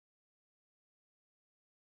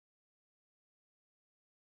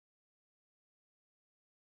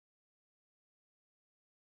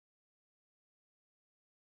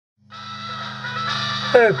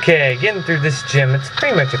Okay, getting through this gym, it's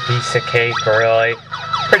pretty much a piece of cake, really.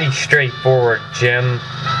 Pretty straightforward gym.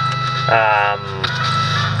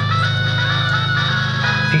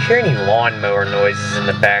 If you hear any lawnmower noises in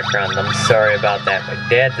the background, I'm sorry about that. My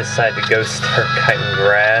dad decided to go start cutting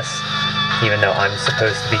grass, even though I'm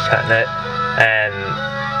supposed to be cutting it. And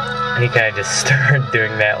he kind of just started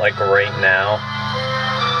doing that, like, right now.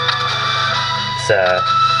 So,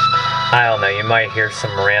 I don't know, you might hear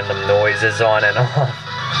some random noises on and off.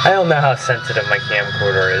 I don't know how sensitive my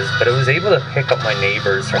camcorder is, but it was able to pick up my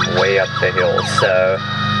neighbors from way up the hill, so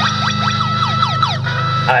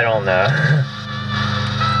I don't know.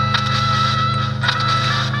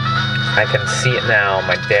 I can see it now,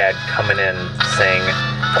 my dad coming in saying,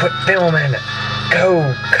 "Quit filming!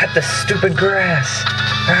 Go! Cut the stupid grass!"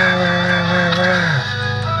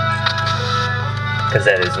 Because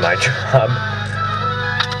that is my job.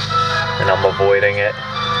 And I'm avoiding it.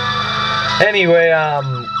 Anyway,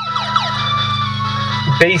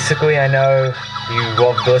 basically I know you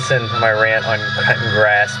loved listening to my rant on cutting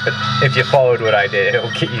grass, but if you followed what I did,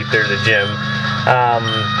 it'll get you through the gym.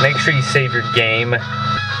 Make sure you save your game,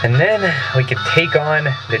 and then we can take on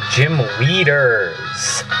the gym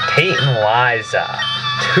leaders, Tate and Liza,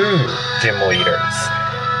 2 gym leaders,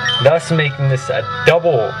 thus making this a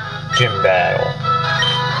double gym battle.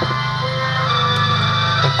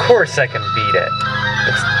 Of course I can beat it.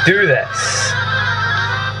 Let's do this.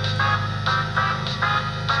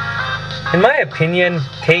 In my opinion,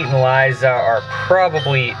 Tate and Liza are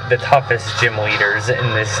probably the toughest gym leaders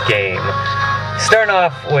in this game. Starting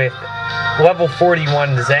off with level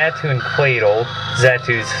 41 Xatu and Cladle.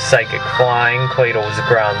 Xatu's Psychic Flying, Cladle's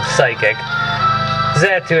Ground Psychic.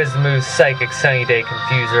 Xatu has the moves Psychic, Sunny Day,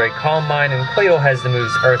 Confuse Ray, Calm Mind, and Cladle has the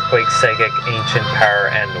moves Earthquake, Psychic, Ancient Power,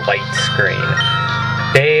 and Light Screen.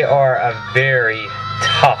 They are a very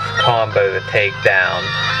tough combo to take down.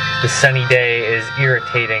 The Sunny Day is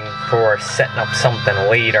irritating for setting up something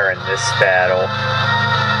later in this battle.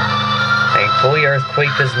 Thankfully,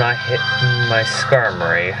 Earthquake does not hit my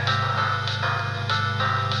Skarmory.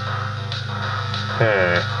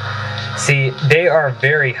 See, they are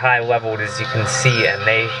very high leveled, as you can see, and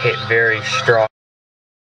they hit very strong.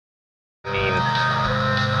 I mean,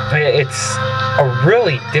 it's a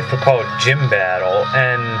really difficult gym battle,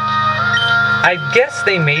 and I guess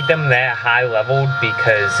they made them that high leveled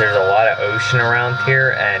because there's a lot of ocean around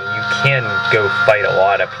here, and you can go fight a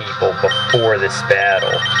lot of people before this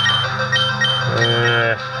battle.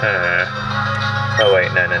 Oh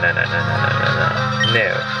wait, no.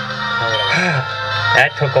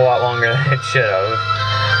 That took a lot longer than it should have.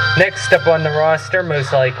 Next up on the roster,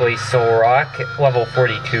 most likely Solrock, level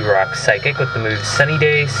 42 Rock Psychic with the moves Sunny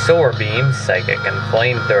Day, Solar Beam, Psychic, and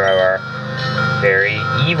Flamethrower. Very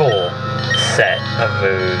evil set of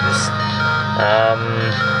moves.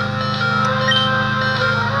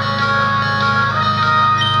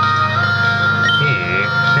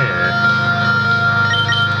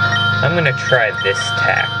 I'm gonna try this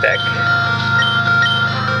tactic.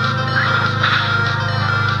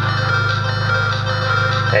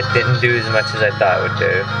 That didn't do as much as I thought it would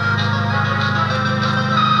do.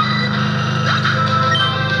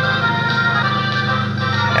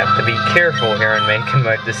 Have to be careful here in making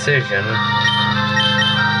my decision.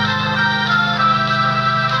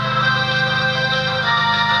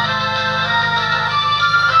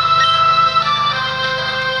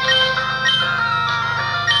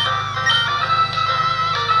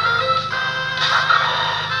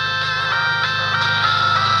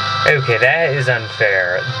 Okay, that is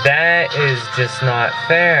unfair. That is just not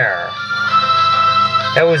fair.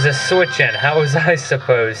 That was a switch-in. How was I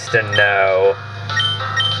supposed to know?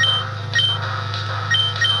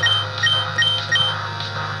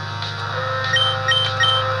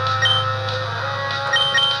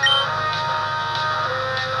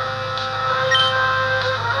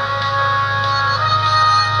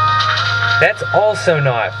 That's also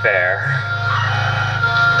not fair.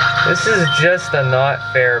 This is just a not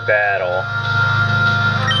fair battle.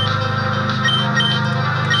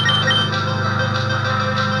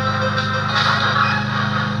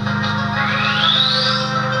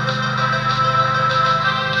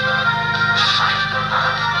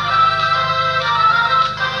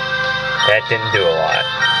 That didn't do a lot.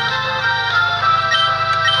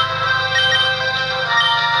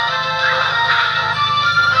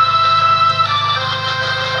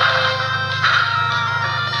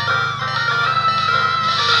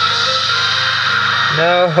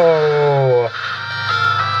 No!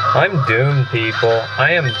 I'm doomed, people.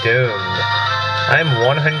 I am doomed. I'm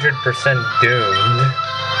 100% doomed.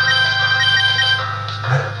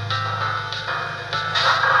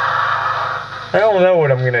 I don't know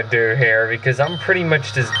what I'm gonna do here because I'm pretty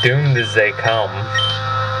much as doomed as they come.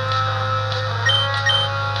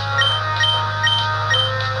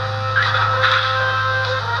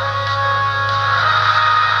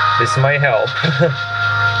 This might help.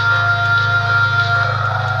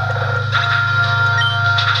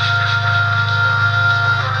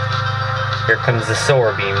 Here comes the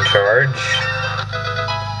solar beam charge.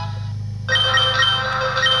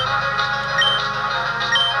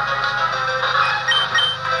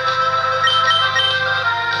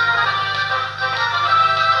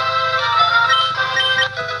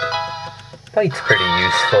 Light's pretty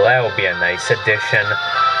useful. That will be a nice addition.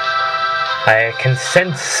 I can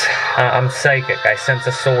sense, I'm psychic, I sense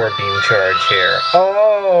a solar beam charge here.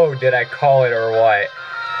 Oh, did I call it or what?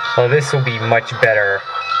 Well, this will be much better.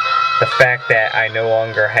 The fact that I no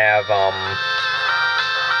longer have,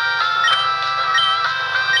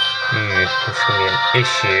 this is going to be an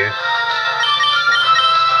issue.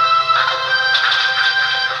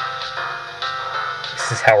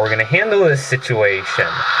 This is how we're going to handle this situation.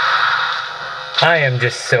 I am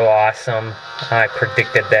just so awesome. I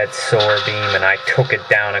predicted that solar beam and I took it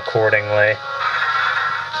down accordingly.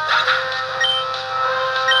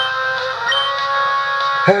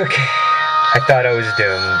 Okay, I thought I was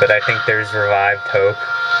doomed, but I think there's revived hope.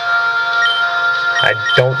 I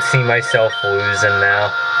don't see myself losing now.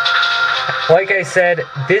 Like I said,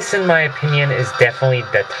 this in my opinion is definitely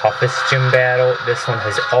the toughest gym battle. This one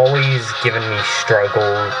has always given me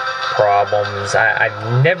struggle, problems.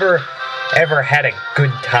 I've never ever had a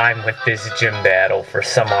good time with this gym battle for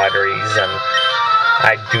some odd reason.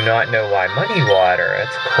 I do not know why. Muddy water,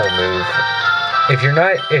 that's a cool move.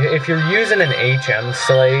 If you're using an HM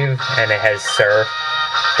slave and it has surf,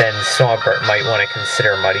 then Swampert might want to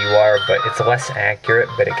consider muddy water, but it's less accurate,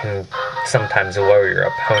 but it can sometimes lower your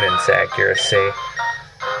opponent's accuracy.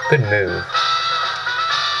 Good move.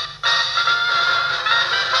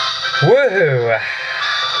 Woohoo!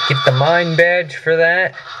 Get the mine badge for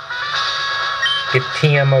that. Get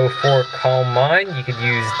TM04 Calm Mind. You could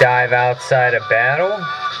use Dive Outside of Battle.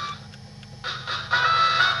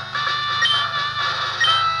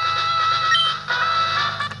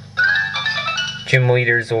 Gym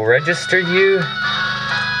leaders will register you.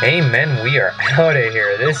 Amen, we are out of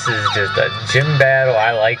here. This is just a gym battle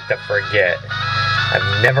I like to forget.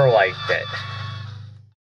 I've never liked it.